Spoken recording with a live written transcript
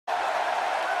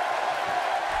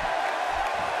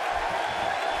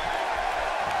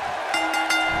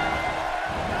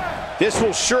This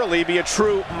will surely be a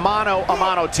true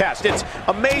mano-a-mano test. It's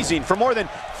amazing. For more than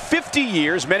 50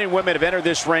 years, men and women have entered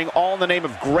this ring all in the name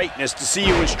of greatness to see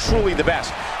who is truly the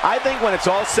best. I think when it's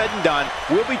all said and done,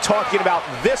 we'll be talking about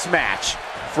this match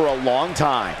for a long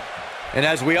time. And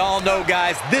as we all know,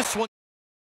 guys, this one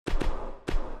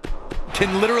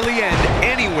can literally end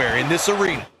anywhere in this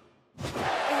arena.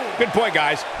 Good point,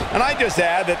 guys. And I just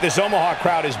add that this Omaha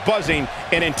crowd is buzzing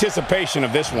in anticipation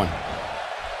of this one.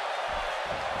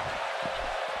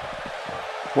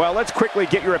 Well, let's quickly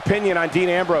get your opinion on Dean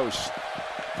Ambrose.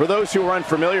 For those who are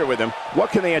unfamiliar with him,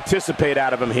 what can they anticipate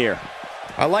out of him here?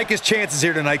 I like his chances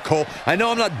here tonight, Cole. I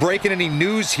know I'm not breaking any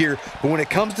news here, but when it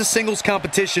comes to singles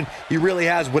competition, he really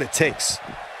has what it takes.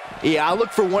 Yeah, I look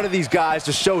for one of these guys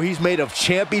to show he's made of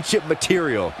championship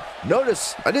material.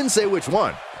 Notice, I didn't say which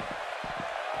one.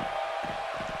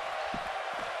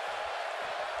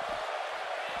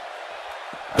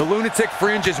 The Lunatic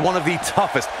Fringe is one of the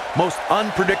toughest, most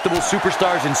unpredictable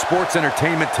superstars in sports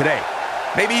entertainment today.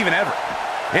 Maybe even ever.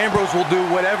 Ambrose will do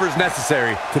whatever is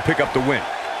necessary to pick up the win.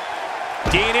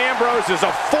 Dean Ambrose is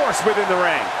a force within the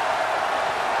ring.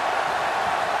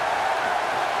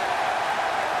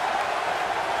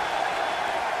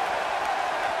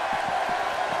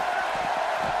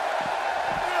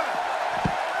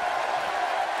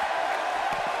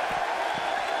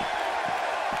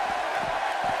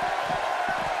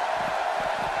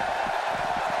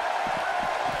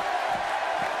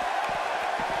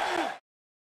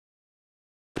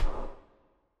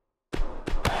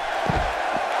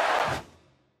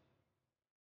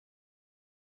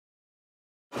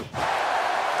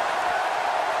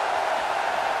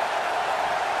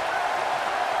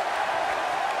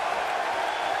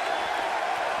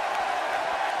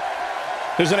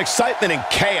 There's an excitement and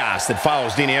chaos that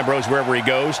follows Dean Ambrose wherever he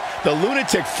goes. The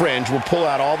Lunatic Fringe will pull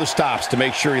out all the stops to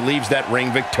make sure he leaves that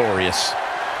ring victorious.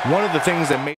 One of the things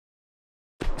that makes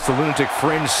the Lunatic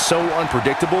Fringe so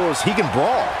unpredictable is he can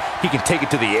brawl. He can take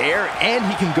it to the air, and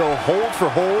he can go hold for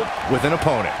hold with an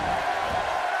opponent.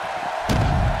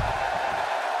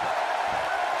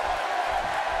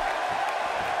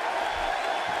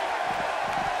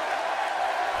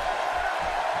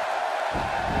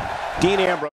 Dean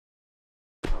Ambrose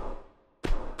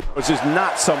is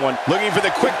not someone looking for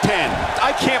the quick pin.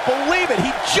 I can't believe it.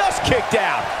 He just kicked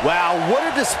out. Wow, what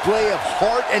a display of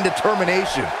heart and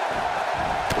determination.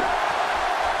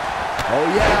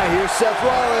 Oh yeah, here's Seth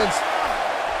Rollins.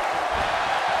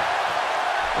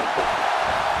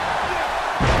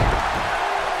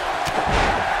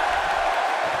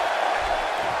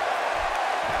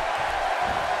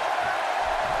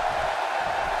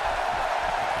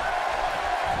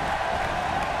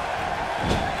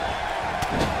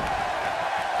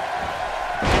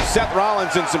 Seth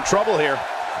Rollins in some trouble here.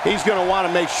 He's going to want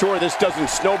to make sure this doesn't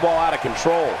snowball out of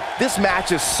control. This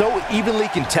match is so evenly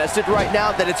contested right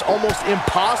now that it's almost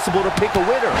impossible to pick a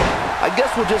winner. I guess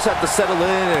we'll just have to settle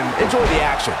in and enjoy the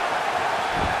action.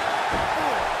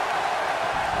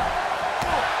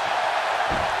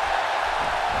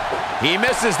 He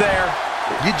misses there.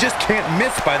 You just can't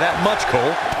miss by that much,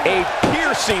 Cole. A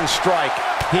piercing strike.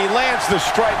 He lands the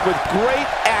strike with great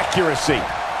accuracy.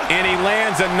 And he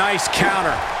lands a nice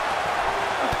counter.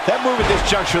 That move at this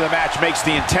juncture of the match makes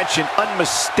the intention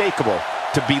unmistakable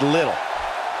to belittle.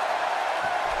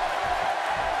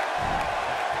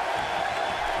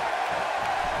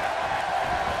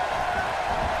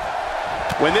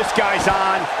 When this guy's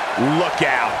on, look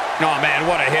out. Oh man,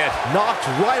 what a hit. Knocked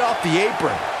right off the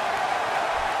apron.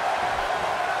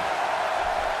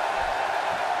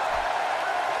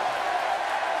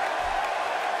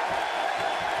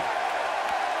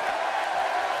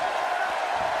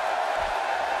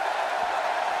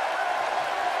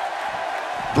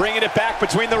 Bringing it back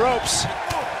between the ropes.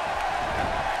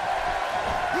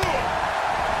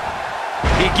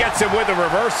 He gets him with a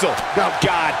reversal. Oh,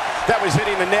 God. That was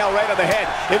hitting the nail right on the head.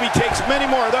 If he takes many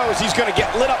more of those, he's going to get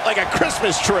lit up like a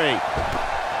Christmas tree.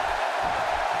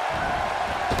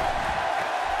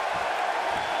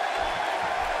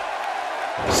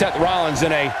 Seth Rollins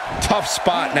in a tough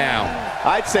spot now.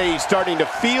 I'd say he's starting to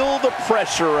feel the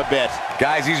pressure a bit.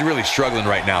 Guys, he's really struggling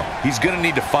right now. He's going to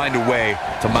need to find a way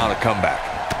to mount a comeback.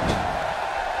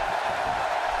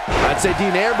 I'd say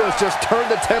Dean Ambrose just turned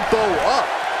the tempo up.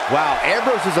 Wow,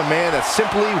 Ambrose is a man that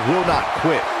simply will not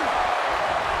quit.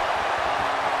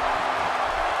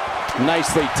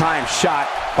 Nicely timed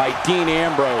shot by Dean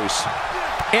Ambrose.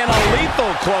 And a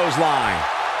lethal clothesline.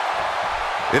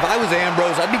 If I was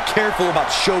Ambrose, I'd be careful about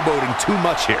showboating too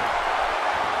much here.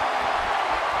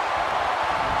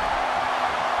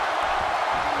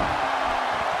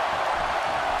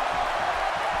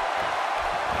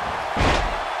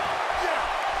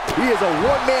 He is a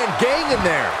one-man gang in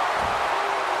there.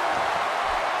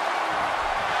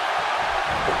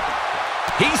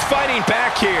 He's fighting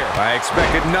back here. I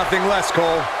expected nothing less,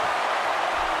 Cole.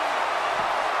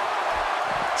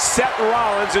 Seth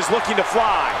Rollins is looking to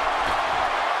fly.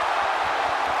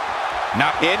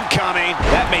 Not incoming.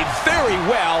 That may very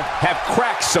well have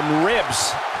cracked some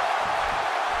ribs.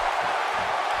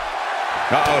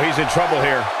 Uh-oh, he's in trouble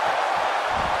here.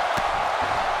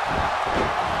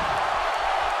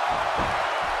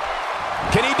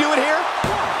 Can he do it here?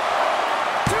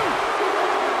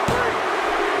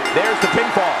 There's the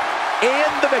pinfall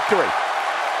and the victory.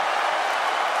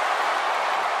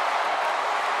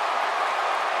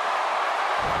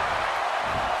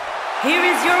 Here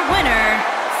is your winner,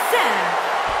 Seth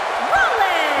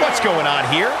Rollins. What's going on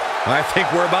here? I think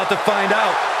we're about to find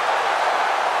out.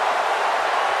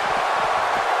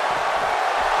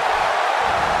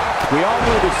 We all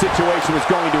knew this situation was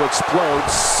going to explode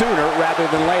sooner rather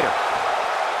than later.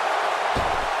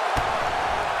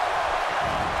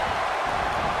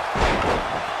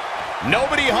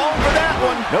 Nobody home for that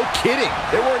one. No kidding.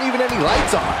 There weren't even any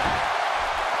lights on.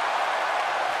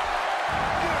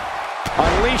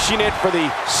 Unleashing it for the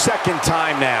second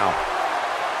time now.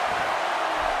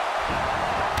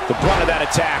 The brunt of that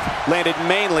attack landed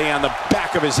mainly on the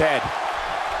back of his head.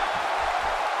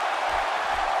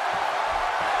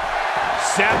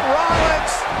 Seth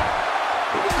Rollins.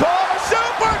 Call a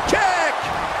super kick.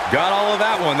 Got all of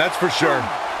that one, that's for sure.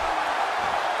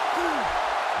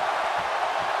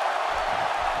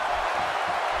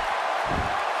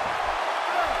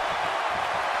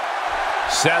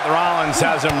 Seth Rollins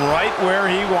has him right where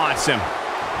he wants him.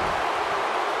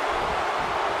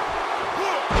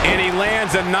 And he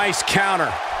lands a nice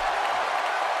counter.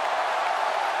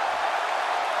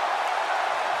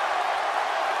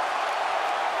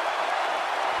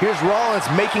 Here's Rollins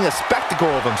making a spectacle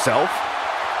of himself.